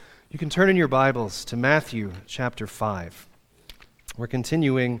You can turn in your Bibles to Matthew chapter 5. We're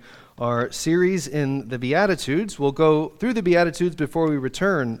continuing our series in the Beatitudes. We'll go through the Beatitudes before we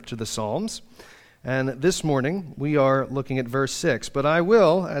return to the Psalms. And this morning, we are looking at verse 6. But I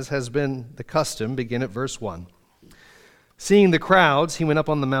will, as has been the custom, begin at verse 1. Seeing the crowds, he went up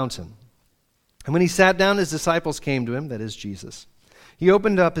on the mountain. And when he sat down, his disciples came to him, that is Jesus. He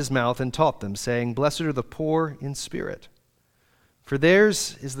opened up his mouth and taught them, saying, "Blessed are the poor in spirit, for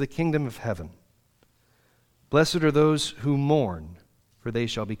theirs is the kingdom of heaven. Blessed are those who mourn, for they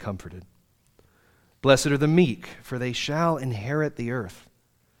shall be comforted. Blessed are the meek, for they shall inherit the earth.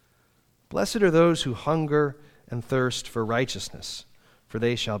 Blessed are those who hunger and thirst for righteousness, for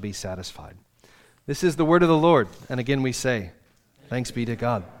they shall be satisfied." This is the word of the Lord, and again we say, thanks be to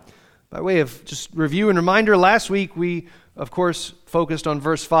God. By way of just review and reminder, last week we, of course, focused on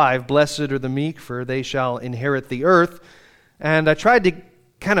verse 5, "Blessed are the meek, for they shall inherit the earth." And I tried to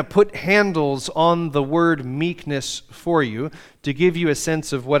kind of put handles on the word meekness for you to give you a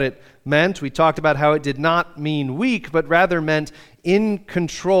sense of what it meant. We talked about how it did not mean weak, but rather meant in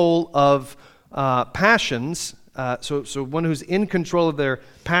control of passions. So one who's in control of their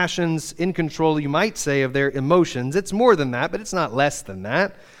passions, in control, you might say, of their emotions. It's more than that, but it's not less than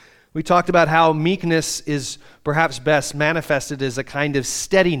that. We talked about how meekness is perhaps best manifested as a kind of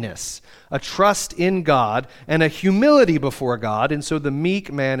steadiness, a trust in God, and a humility before God. And so the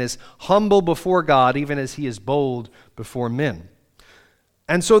meek man is humble before God, even as he is bold before men.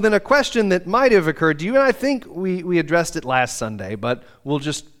 And so then a question that might have occurred to you, and I think we addressed it last Sunday, but we'll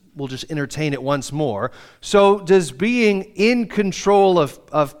just entertain it once more. So does being in control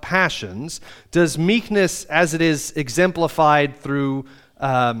of passions, does meekness as it is exemplified through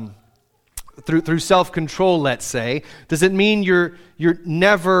self-control, let's say, does it mean you're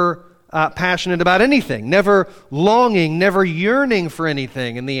never passionate about anything, never longing, never yearning for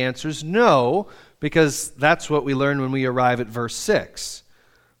anything? And the answer is no, because that's what we learn when we arrive at verse 6.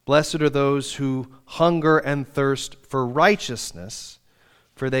 Blessed are those who hunger and thirst for righteousness,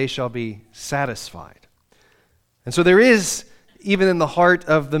 for they shall be satisfied. And so there is, even in the heart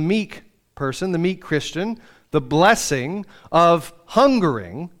of the meek person, the meek Christian, the blessing of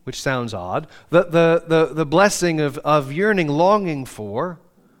hungering, which sounds odd, the blessing of yearning, longing for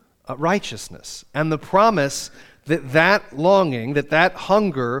righteousness, and the promise that longing, that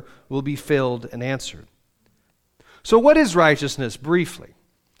hunger will be filled and answered. So what is righteousness, briefly?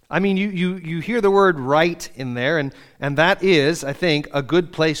 I mean, you hear the word right in there, and that is, I think, a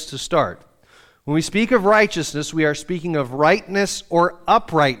good place to start. When we speak of righteousness, we are speaking of rightness or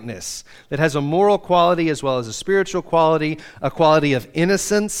uprightness that has a moral quality as well as a spiritual quality, a quality of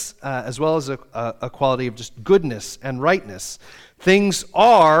innocence as well as a quality of just goodness and rightness. Things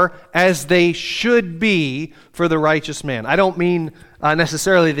are as they should be for the righteous man. I don't mean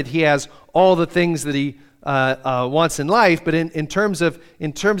necessarily that he has all the things that he wants in life, but in terms of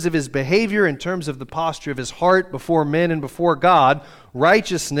his behavior, in terms of the posture of his heart before men and before God,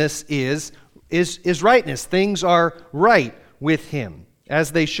 righteousness is rightness. Things are right with him,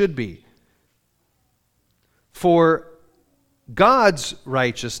 as they should be. For God's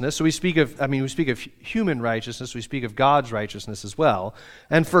righteousness, so we speak of human righteousness, we speak of God's righteousness as well.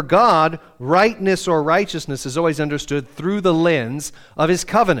 And for God, rightness or righteousness is always understood through the lens of his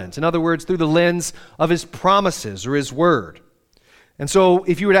covenant. In other words, through the lens of his promises or his word. And so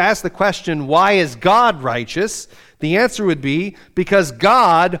if you were to ask the question, why is God righteous? The answer would be because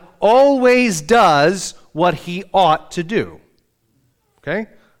God always does what he ought to do. Okay?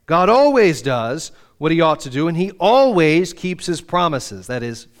 God always does what he ought to do, and he always keeps his promises, that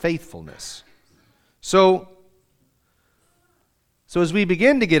is, faithfulness. So as we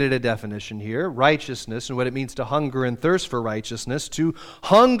begin to get at a definition here, righteousness and what it means to hunger and thirst for righteousness, to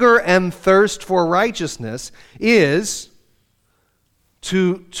hunger and thirst for righteousness is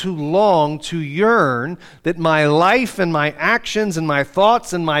to long, to yearn that my life and my actions and my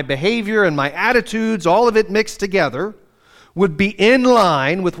thoughts and my behavior and my attitudes, all of it mixed together, would be in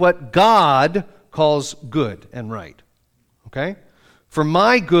line with what God calls good and right. Okay? For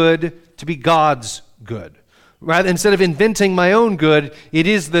my good to be God's good. Rather, instead of inventing my own good, it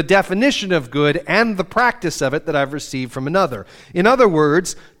is the definition of good and the practice of it that I've received from another. In other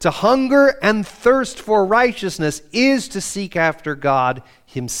words, to hunger and thirst for righteousness is to seek after God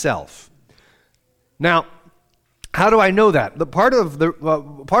himself. Now, how do I know that? Part of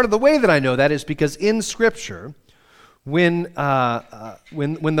the way that I know that is because in Scripture, when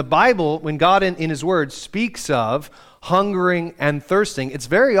the Bible, when God in his word speaks of hungering and thirsting, it's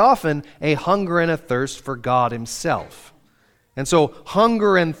very often a hunger and a thirst for God himself. And so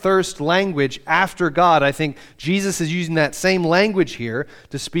hunger and thirst language after God, I think Jesus is using that same language here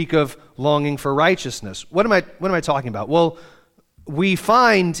to speak of longing for righteousness. What am I talking about? Well, we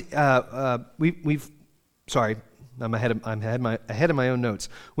find I'm ahead of my own notes.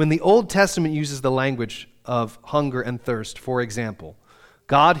 When the Old Testament uses the language of hunger and thirst, for example,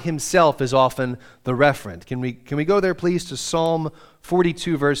 God himself is often the referent. Can we go there, please, to Psalm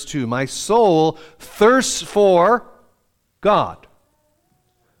 42, verse 2? My soul thirsts for God,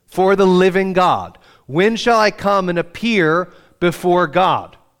 for the living God. When shall I come and appear before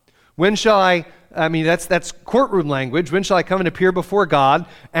God? When shall that's courtroom language. When shall I come and appear before God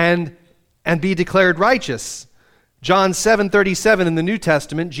and be declared righteous? John 7:37 in the New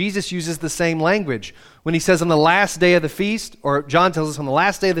Testament, Jesus uses the same language. When he says on the last day of the feast, or John tells us on the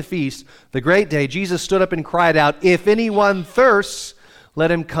last day of the feast, the great day, Jesus stood up and cried out, "If anyone thirsts,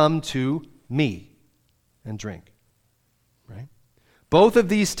 let him come to me and drink." Right? Both of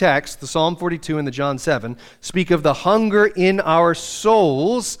these texts, the Psalm 42 and the John 7, speak of the hunger in our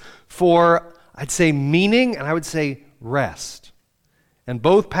souls for, I'd say, meaning, and I would say rest. And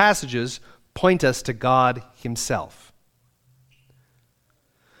both passages point us to God himself.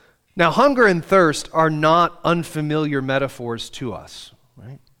 Now, hunger and thirst are not unfamiliar metaphors to us,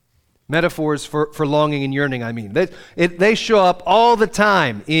 right? Metaphors for longing and yearning, I mean. They show up all the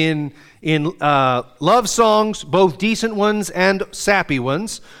time in love songs, both decent ones and sappy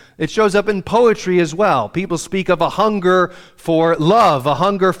ones. It shows up in poetry as well. People speak of a hunger for love, a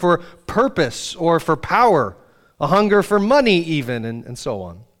hunger for purpose or for power, a hunger for money even, and so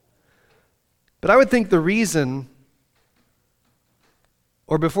on. But I would think the reason,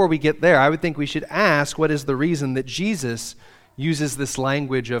 or before we get there, I would think we should ask what is the reason that Jesus uses this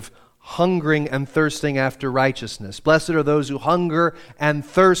language of hungering and thirsting after righteousness. Blessed are those who hunger and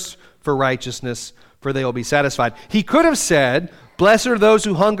thirst for righteousness, for they will be satisfied. He could have said, blessed are those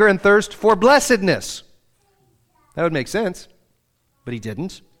who hunger and thirst for blessedness. That would make sense, but he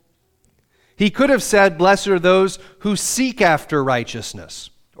didn't. He could have said, blessed are those who seek after righteousness,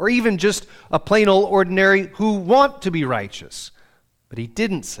 or even just a plain old ordinary who want to be righteous. But he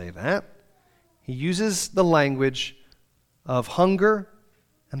didn't say that. He uses the language of hunger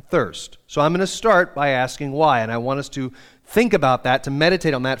and thirst. So I'm going to start by asking why, and I want us to think about that, to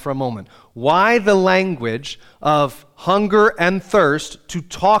meditate on that for a moment. Why the language of hunger and thirst to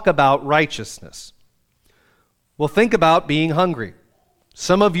talk about righteousness? Well, think about being hungry.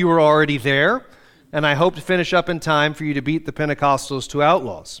 Some of you are already there, and I hope to finish up in time for you to beat the Pentecostals to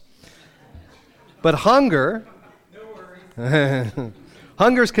outlaws. But hunger,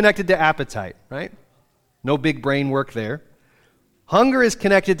 hunger is connected to appetite, right? No big brain work there. Hunger is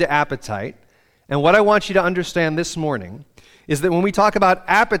connected to appetite, and what I want you to understand this morning is that when we talk about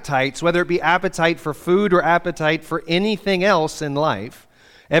appetites, whether it be appetite for food or appetite for anything else in life,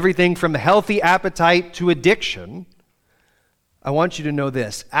 everything from healthy appetite to addiction, I want you to know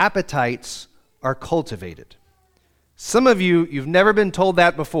this: appetites are cultivated. Some of you, you've never been told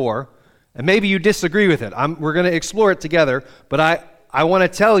that before, and maybe you disagree with it. We're going to explore it together, but I want to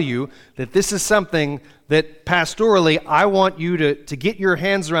tell you that this is something that pastorally I want you to get your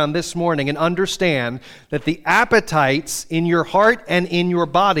hands around this morning and understand that the appetites in your heart and in your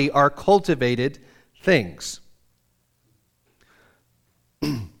body are cultivated things.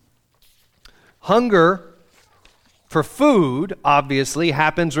 Hunger for food, obviously,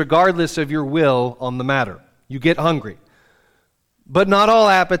 happens regardless of your will on the matter. You get hungry. But not all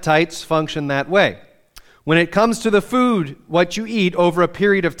appetites function that way. When it comes to the food, what you eat over a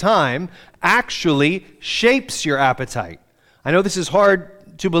period of time actually shapes your appetite. I know this is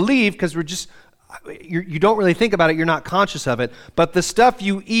hard to believe because you don't really think about it, you're not conscious of it, but the stuff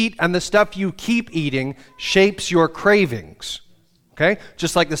you eat and the stuff you keep eating shapes your cravings. Okay?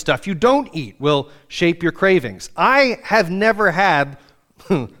 Just like the stuff you don't eat will shape your cravings. I have never had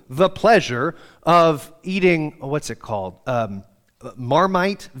the pleasure of eating, what's it called?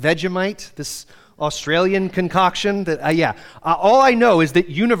 Marmite, Vegemite, this Australian concoction. All I know is that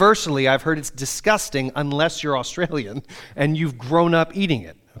universally I've heard it's disgusting unless you're Australian and you've grown up eating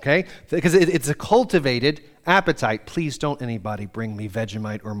it, okay? Because it's a cultivated appetite. Please don't anybody bring me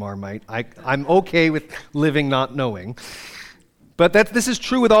Vegemite or Marmite. I'm okay with living not knowing. But this is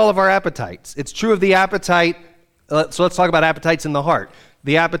true with all of our appetites. It's true of the appetite, so let's talk about appetites in the heart.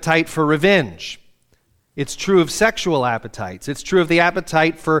 The appetite for revenge. It's true of sexual appetites. It's true of the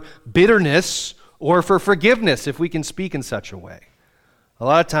appetite for bitterness or for forgiveness, if we can speak in such a way. A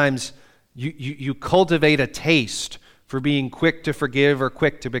lot of times you cultivate a taste for being quick to forgive or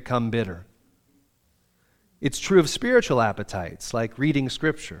quick to become bitter. It's true of spiritual appetites, like reading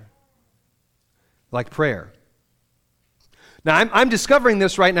Scripture, like prayer. Now, I'm discovering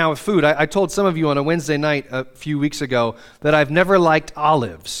this right now with food. I told some of you on a Wednesday night a few weeks ago that I've never liked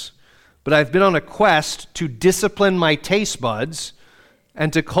olives, but I've been on a quest to discipline my taste buds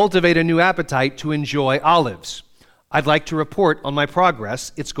and to cultivate a new appetite to enjoy olives. I'd like to report on my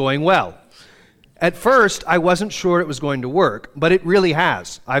progress. It's going well. At first, I wasn't sure it was going to work, but it really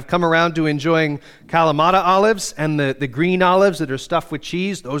has. I've come around to enjoying Kalamata olives and the green olives that are stuffed with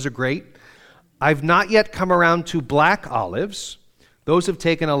cheese. Those are great. I've not yet come around to black olives. Those have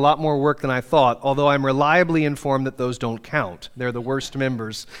taken a lot more work than I thought, although I'm reliably informed that those don't count. They're the worst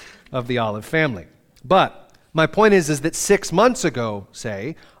members of the olive family. But my point is that 6 months ago,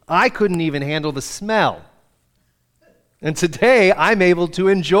 say, I couldn't even handle the smell. And today, I'm able to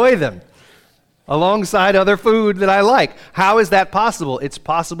enjoy them alongside other food that I like. How is that possible? It's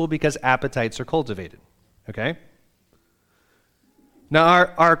possible because appetites are cultivated, okay? Now,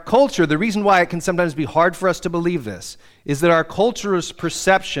 our culture, the reason why it can sometimes be hard for us to believe this is that our culture's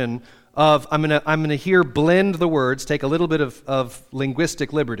perception of, I'm gonna here blend the words, take a little bit of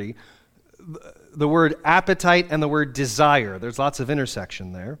linguistic liberty, the word appetite and the word desire. There's lots of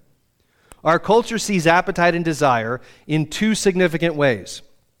intersection there. Our culture sees appetite and desire in two significant ways.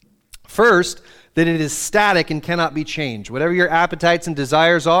 First, that it is static and cannot be changed. Whatever your appetites and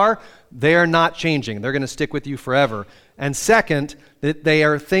desires are, they are not changing. They're going to stick with you forever. And second, that they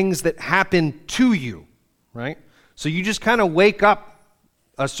are things that happen to you, right? So you just kind of wake up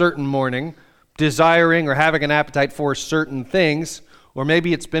a certain morning desiring or having an appetite for certain things, or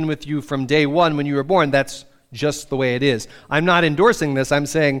maybe it's been with you from day one when you were born. That's just the way it is. I'm not endorsing this. I'm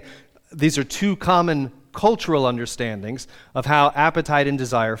saying these are two common cultural understandings of how appetite and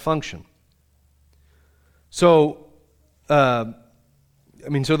desire function. So, so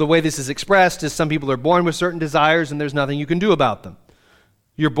the way this is expressed is some people are born with certain desires and there's nothing you can do about them.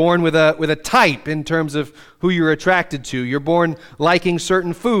 You're born with a type in terms of who you're attracted to. You're born liking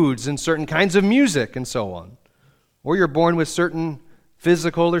certain foods and certain kinds of music and so on. Or you're born with certain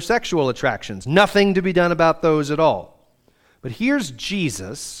physical or sexual attractions. Nothing to be done about those at all. But here's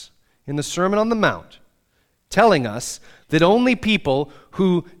Jesus in the Sermon on the Mount telling us that only people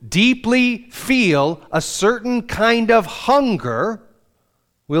who deeply feel a certain kind of hunger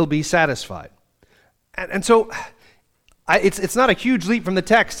will be satisfied. And so it's not a huge leap from the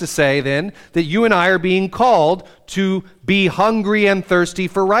text to say then that you and I are being called to be hungry and thirsty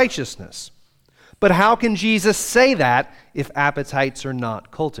for righteousness. But how can Jesus say that if appetites are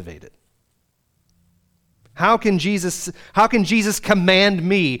not cultivated? How can Jesus command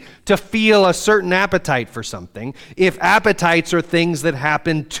me to feel a certain appetite for something if appetites are things that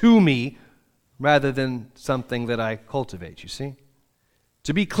happen to me rather than something that I cultivate, you see?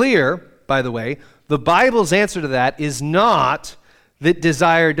 To be clear, by the way, the Bible's answer to that is not that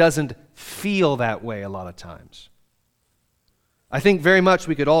desire doesn't feel that way a lot of times. I think very much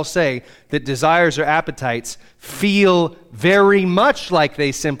we could all say that desires or appetites feel very much like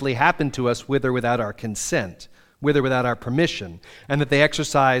they simply happen to us with or without our consent, with or without our permission, and that they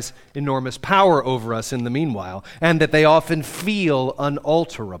exercise enormous power over us in the meanwhile, and that they often feel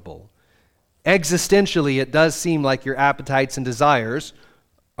unalterable. Existentially, it does seem like your appetites and desires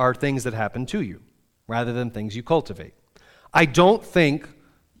are things that happen to you, rather than things you cultivate. I don't think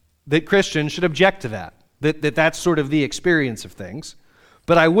that Christians should object to that. That's sort of the experience of things.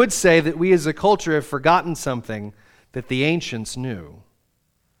 But I would say that we as a culture have forgotten something that the ancients knew.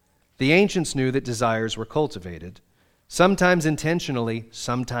 The ancients knew that desires were cultivated, sometimes intentionally,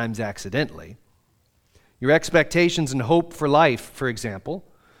 sometimes accidentally. Your expectations and hope for life, for example,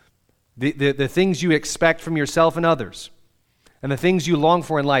 the things you expect from yourself and others, and the things you long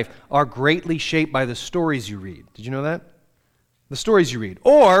for in life are greatly shaped by the stories you read. Did you know that? The stories you read.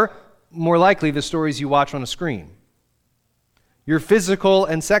 Or, more likely, the stories you watch on a screen. Your physical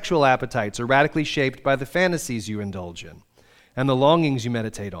and sexual appetites are radically shaped by the fantasies you indulge in and the longings you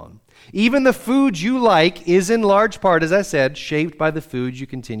meditate on. Even the food you like is in large part, as I said, shaped by the food you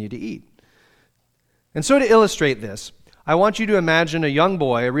continue to eat. And so to illustrate this, I want you to imagine a young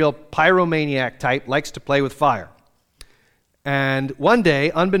boy, a real pyromaniac type, likes to play with fire. And one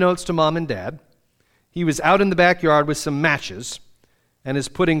day, unbeknownst to mom and dad, he was out in the backyard with some matches and is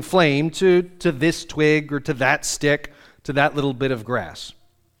putting flame to this twig or to that stick, to that little bit of grass.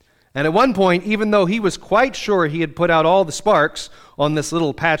 And at one point, even though he was quite sure he had put out all the sparks on this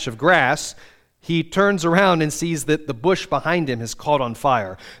little patch of grass, he turns around and sees that the bush behind him has caught on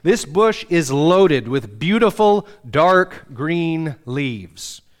fire. This bush is loaded with beautiful, dark green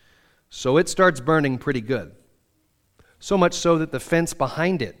leaves. So it starts burning pretty good. So much so that the fence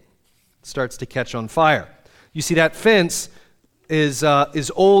behind it starts to catch on fire. You see, that fence is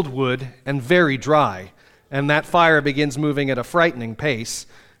old wood and very dry. and that fire begins moving at a frightening pace,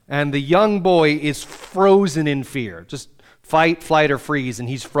 and the young boy is frozen in fear. Just fight, flight, or freeze, and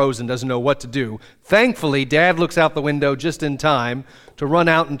he's frozen, doesn't know what to do. Thankfully, Dad looks out the window just in time to run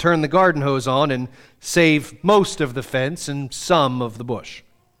out and turn the garden hose on and save most of the fence and some of the bush.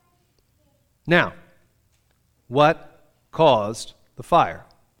 Now, what caused the fire?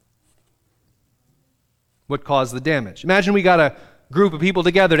 What caused the damage? Imagine we got a group of people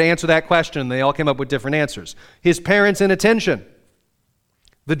together to answer that question, and they all came up with different answers. His parents' inattention,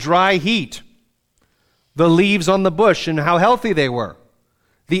 the dry heat, the leaves on the bush and how healthy they were,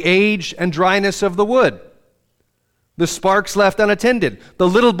 the age and dryness of the wood, the sparks left unattended, the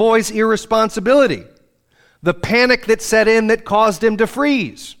little boy's irresponsibility, the panic that set in that caused him to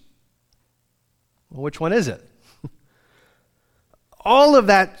freeze. Well, which one is it? All of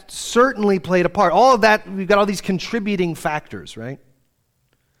that certainly played a part. All of that, we've got all these contributing factors, right?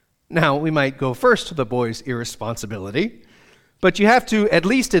 Now, we might go first to the boy's irresponsibility, but you have to at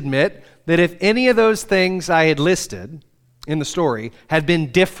least admit that if any of those things I had listed in the story had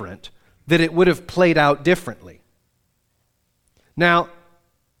been different, that it would have played out differently. Now,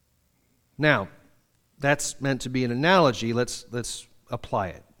 that's meant to be an analogy. Let's apply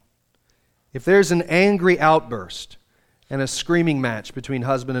it. If there's an angry outburst and a screaming match between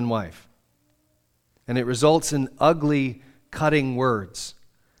husband and wife, and it results in ugly, cutting words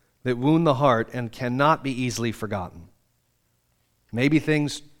that wound the heart and cannot be easily forgotten, maybe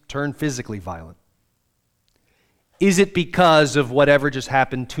things turn physically violent. Is it because of whatever just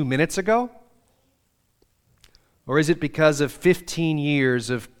happened 2 minutes ago? Or is it because of 15 years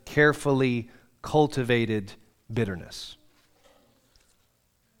of carefully cultivated bitterness?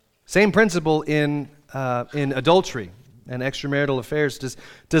 Same principle in adultery and extramarital affairs.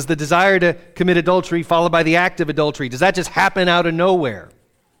 Does the desire to commit adultery followed by the act of adultery, does that just happen out of nowhere?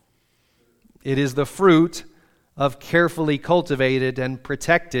 It is the fruit of carefully cultivated and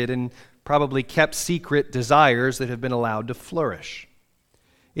protected and probably kept secret desires that have been allowed to flourish.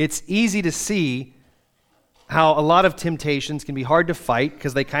 It's easy to see how a lot of temptations can be hard to fight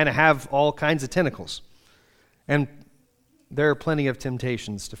because they kind of have all kinds of tentacles. And there are plenty of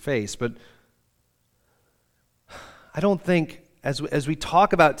temptations to face, but I don't think, as we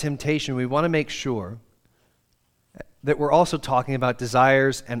talk about temptation, we want to make sure that we're also talking about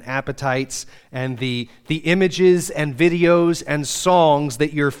desires and appetites and the images and videos and songs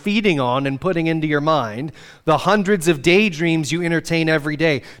that you're feeding on and putting into your mind, the hundreds of daydreams you entertain every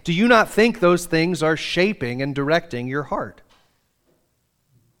day. Do you not think those things are shaping and directing your heart?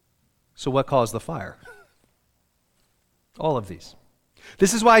 So what caused the fire? All of these.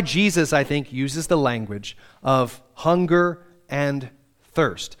 This is why Jesus, I think, uses the language of hunger and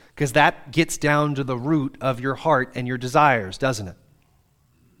thirst, because that gets down to the root of your heart and your desires, doesn't it?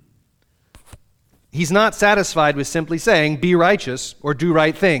 He's not satisfied with simply saying, be righteous or do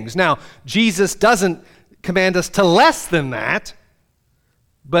right things. Now, Jesus doesn't command us to less than that,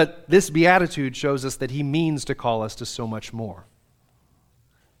 but this beatitude shows us that he means to call us to so much more.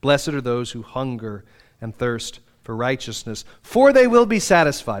 Blessed are those who hunger and thirst for righteousness, for they will be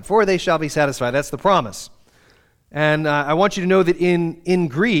satisfied, for they shall be satisfied. That's the promise. And I want you to know that in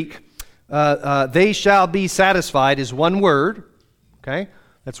Greek, they shall be satisfied is one word, okay?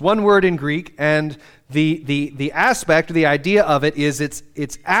 That's one word in Greek, and the aspect, the idea of it is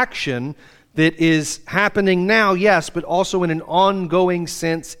it's action that is happening now, yes, but also in an ongoing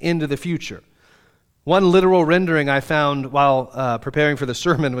sense into the future. One literal rendering I found while preparing for the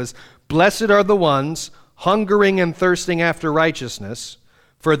sermon was, blessed are the ones hungering and thirsting after righteousness,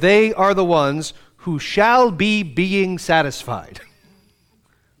 for they are the ones who shall be being satisfied.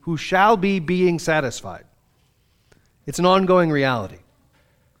 Who shall be being satisfied. It's an ongoing reality.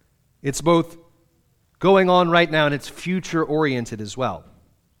 It's both going on right now and it's future-oriented as well.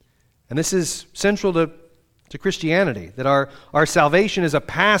 And this is central to Christianity, that our salvation is a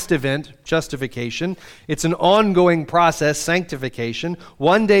past event, justification. It's an ongoing process, sanctification.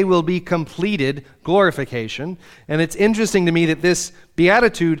 One day will be completed, glorification. And it's interesting to me that this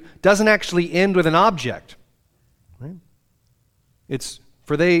beatitude doesn't actually end with an object. Right? It's,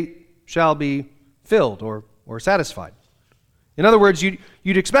 for they shall be filled or satisfied. In other words, you'd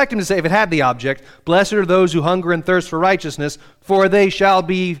expect him to say, if it had the object, blessed are those who hunger and thirst for righteousness, for they shall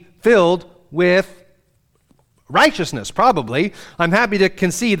be filled with righteousness, probably. I'm happy to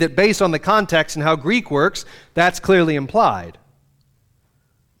concede that based on the context and how Greek works, that's clearly implied.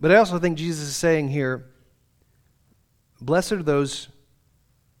 But I also think Jesus is saying here, blessed are those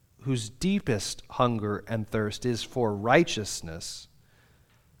whose deepest hunger and thirst is for righteousness,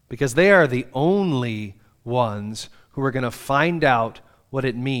 because they are the only ones who are going to find out what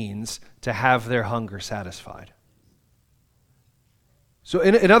it means to have their hunger satisfied. So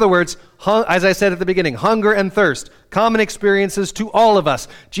in other words, as I said at the beginning, hunger and thirst, common experiences to all of us.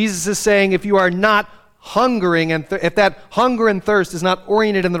 Jesus is saying if you are not hungering, and if that hunger and thirst is not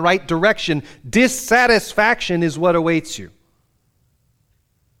oriented in the right direction, dissatisfaction is what awaits you.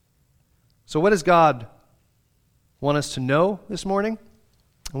 So what does God want us to know this morning?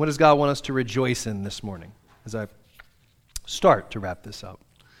 And what does God want us to rejoice in this morning as I start to wrap this up?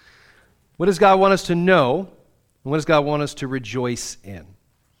 What does God want us to know? And what does God want us to rejoice in?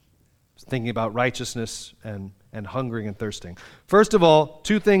 Thinking about righteousness and hungering and thirsting. First of all,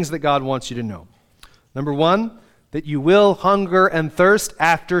 two things that God wants you to know. Number one, that you will hunger and thirst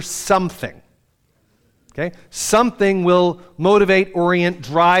after something. Okay? Something will motivate, orient,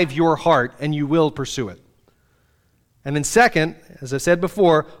 drive your heart, and you will pursue it. And then second, as I said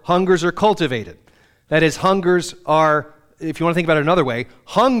before, hungers are cultivated. That is, hungers are, if you want to think about it another way,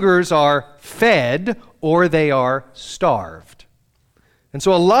 hungers are fed or they are starved. And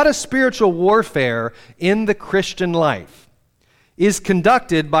so a lot of spiritual warfare in the Christian life is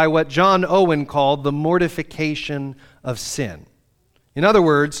conducted by what John Owen called the mortification of sin. In other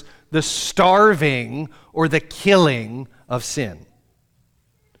words, the starving or the killing of sin.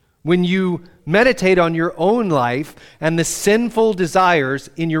 When you meditate on your own life and the sinful desires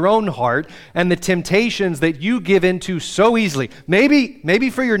in your own heart and the temptations that you give into so easily.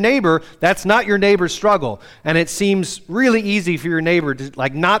 Maybe for your neighbor, that's not your neighbor's struggle. And it seems really easy for your neighbor to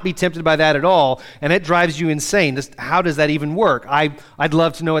not be tempted by that at all. And it drives you insane. How does that even work? I'd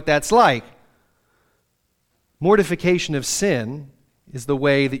love to know what that's like. Mortification of sin is the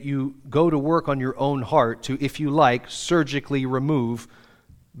way that you go to work on your own heart to, if you like, surgically remove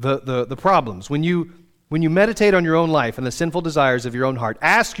the problems. When you meditate on your own life and the sinful desires of your own heart,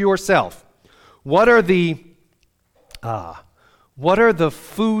 ask yourself, what are the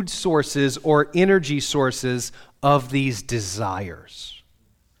food sources or energy sources of these desires?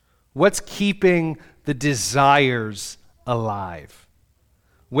 What's keeping the desires alive?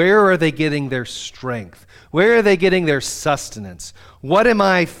 Where are they getting their strength? Where are they getting their sustenance? What am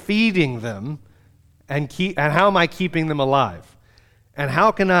I feeding them, and how am I keeping them alive? And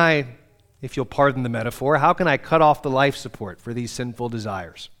how can I, if you'll pardon the metaphor, how can I cut off the life support for these sinful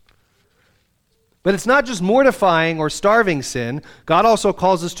desires? But it's not just mortifying or starving sin. God also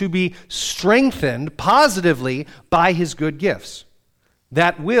calls us to be strengthened positively by his good gifts.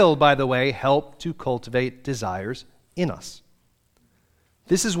 That will, by the way, help to cultivate desires in us.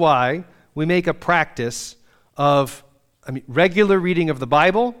 This is why we make a practice of regular reading of the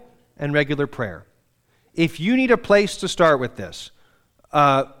Bible and regular prayer. If you need a place to start with this,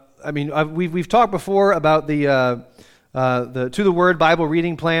 we've talked before about the To the Word Bible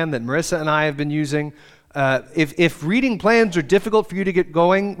reading plan that Marissa and I have been using. If reading plans are difficult for you to get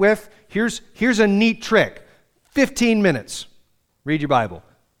going with, here's a neat trick. 15 minutes, read your Bible.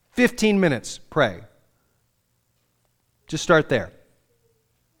 15 minutes, pray. Just start there.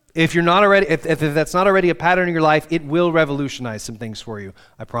 If you're not already, if that's not already a pattern in your life, it will revolutionize some things for you,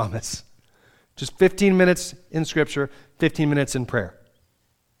 I promise. Just 15 minutes in Scripture, 15 minutes in prayer.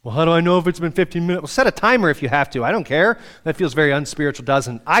 Well, how do I know if it's been 15 minutes? Well, set a timer if you have to. I don't care. That feels very unspiritual,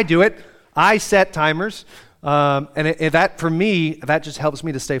 doesn't? I do it. I set timers. That, for me, that just helps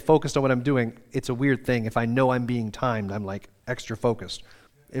me to stay focused on what I'm doing. It's a weird thing. If I know I'm being timed, I'm extra focused.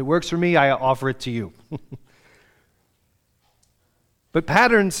 It works for me. I offer it to you. But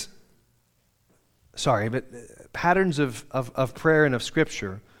patterns of prayer and of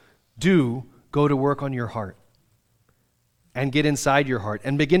Scripture do go to work on your heart and get inside your heart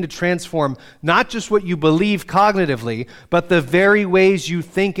and begin to transform not just what you believe cognitively, but the very ways you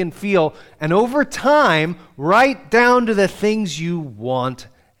think and feel, and over time, right down to the things you want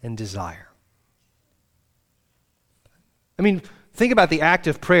and desire. Think about the act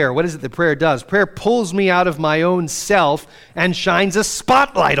of prayer. What is it that prayer does? Prayer pulls me out of my own self and shines a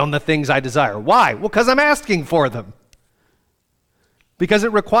spotlight on the things I desire. Why? Well, because I'm asking for them. Because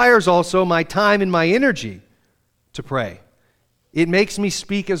it requires also my time and my energy to pray. It makes me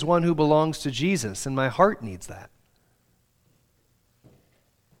speak as one who belongs to Jesus, and my heart needs that.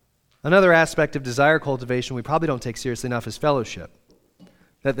 Another aspect of desire cultivation we probably don't take seriously enough is fellowship.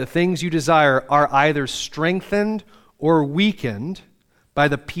 That the things you desire are either strengthened or weakened by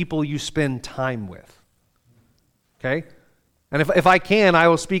the people you spend time with. Okay? And if I can, I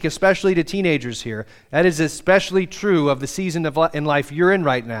will speak especially to teenagers here. That is especially true of the season in life you're in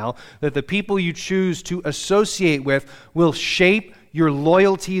right now, that the people you choose to associate with will shape your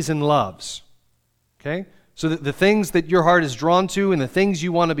loyalties and loves. Okay? So that the things that your heart is drawn to and the things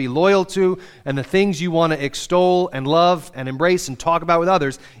you want to be loyal to and the things you want to extol and love and embrace and talk about with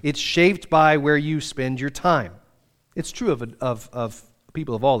others, it's shaped by where you spend your time. It's true of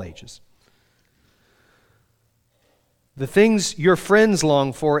people of all ages. The things your friends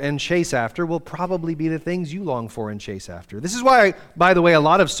long for and chase after will probably be the things you long for and chase after. This is why, by the way, a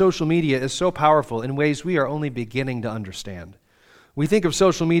lot of social media is so powerful in ways we are only beginning to understand. We think of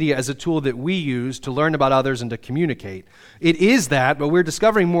social media as a tool that we use to learn about others and to communicate. It is that, but we're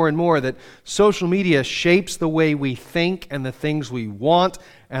discovering more and more that social media shapes the way we think and the things we want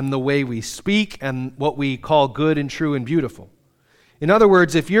and the way we speak and what we call good and true and beautiful. In other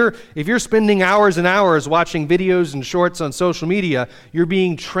words, if you're spending hours and hours watching videos and shorts on social media, you're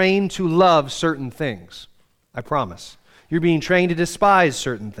being trained to love certain things. I promise. You're being trained to despise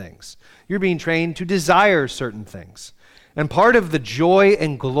certain things. You're being trained to desire certain things. And part of the joy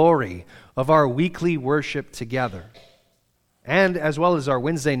and glory of our weekly worship together, and as well as our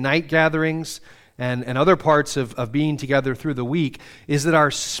Wednesday night gatherings and other parts of being together through the week, is that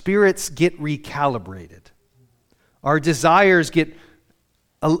our spirits get recalibrated. Our desires get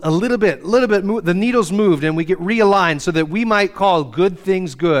a little bit, the needle's moved and we get realigned so that we might call good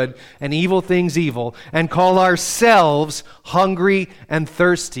things good and evil things evil and call ourselves hungry and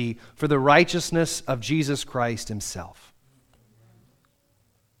thirsty for the righteousness of Jesus Christ himself.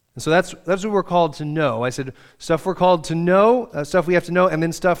 And so that's what we're called to know. I said stuff we're called to know, stuff we have to know, and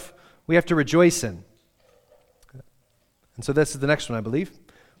then stuff we have to rejoice in. And so this is the next one, I believe.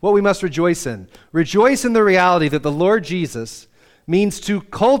 What we must rejoice in. Rejoice in the reality that the Lord Jesus means to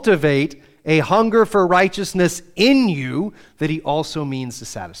cultivate a hunger for righteousness in you that he also means to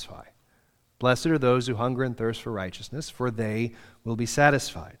satisfy. Blessed are those who hunger and thirst for righteousness, for they will be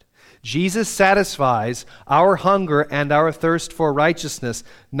satisfied. Jesus satisfies our hunger and our thirst for righteousness,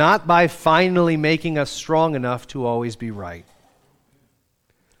 not by finally making us strong enough to always be right,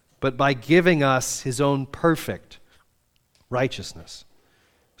 but by giving us his own perfect righteousness.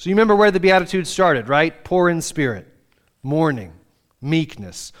 So you remember where the Beatitudes started, right? Poor in spirit, mourning,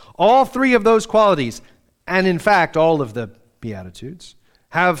 meekness. All three of those qualities, and in fact all of the Beatitudes,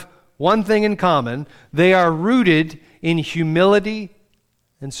 have one thing in common. They are rooted in humility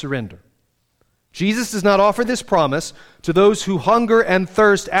and surrender. Jesus does not offer this promise to those who hunger and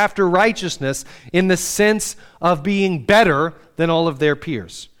thirst after righteousness in the sense of being better than all of their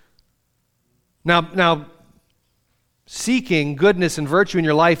peers. Now, seeking goodness and virtue in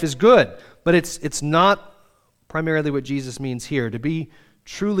your life is good, but it's not primarily what Jesus means here. To be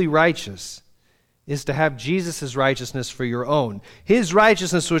truly righteous is to have Jesus' righteousness for your own. His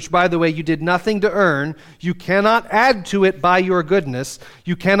righteousness, which, by the way, you did nothing to earn. You cannot add to it by your goodness.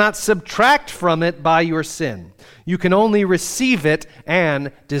 You cannot subtract from it by your sin. You can only receive it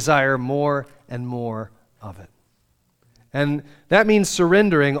and desire more and more of it. And that means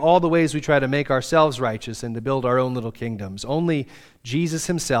surrendering all the ways we try to make ourselves righteous and to build our own little kingdoms. Only Jesus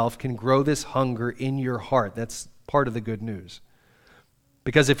himself can grow this hunger in your heart. That's part of the good news.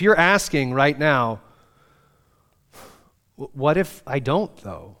 Because if you're asking right now, what if I don't,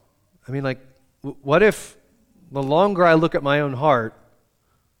 though? I mean, what if the longer I look at my own heart,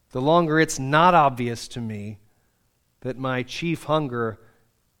 the longer it's not obvious to me that my chief hunger,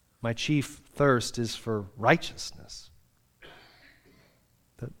 my chief thirst is for righteousness?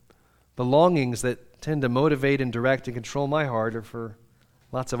 The longings that tend to motivate and direct and control my heart are for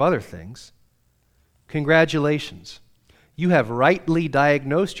lots of other things. Congratulations. You have rightly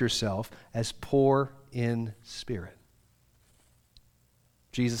diagnosed yourself as poor in spirit.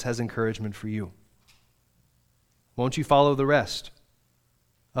 Jesus has encouragement for you. Won't you follow the rest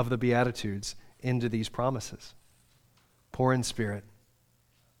of the Beatitudes into these promises? Poor in spirit.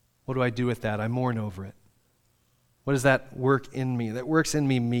 What do I do with that? I mourn over it. What does that work in me? That works in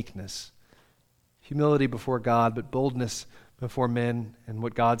me meekness, humility before God, but boldness before men and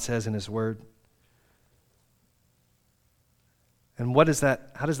what God says in his word. And what is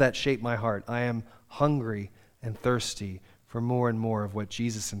that? How does that shape my heart? I am hungry and thirsty for more and more of what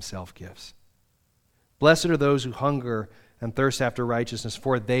Jesus himself gives. Blessed are those who hunger and thirst after righteousness,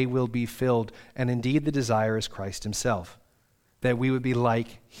 for they will be filled. And indeed the desire is Christ himself, that we would be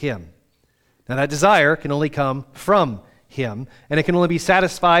like him. Now that desire can only come from him, and it can only be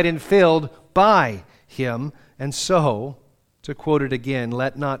satisfied and filled by him. And so, to quote it again,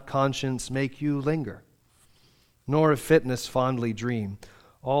 let not conscience make you linger, nor of fitness fondly dream.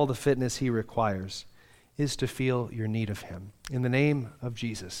 All the fitness he requires is to feel your need of him. In the name of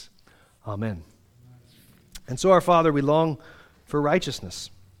Jesus, amen. And so, our Father, we long for righteousness.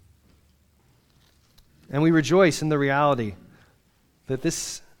 And we rejoice in the reality that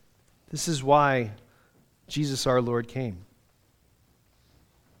this is why Jesus our Lord came.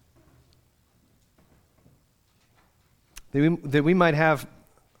 That we might have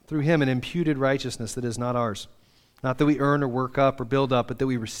through him an imputed righteousness that is not ours. Not that we earn or work up or build up, but that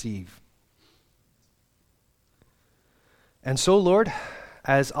we receive. And so, Lord,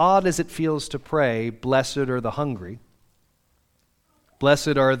 as odd as it feels to pray, blessed are the hungry,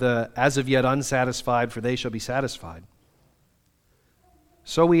 blessed are the as of yet unsatisfied, for they shall be satisfied.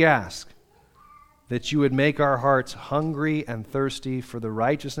 So we ask that you would make our hearts hungry and thirsty for the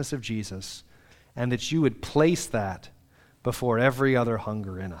righteousness of Jesus, and that you would place that before every other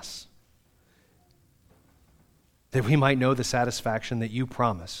hunger in us, that we might know the satisfaction that you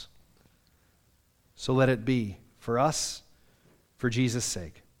promise. So let it be for us, for Jesus'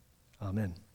 sake. Amen.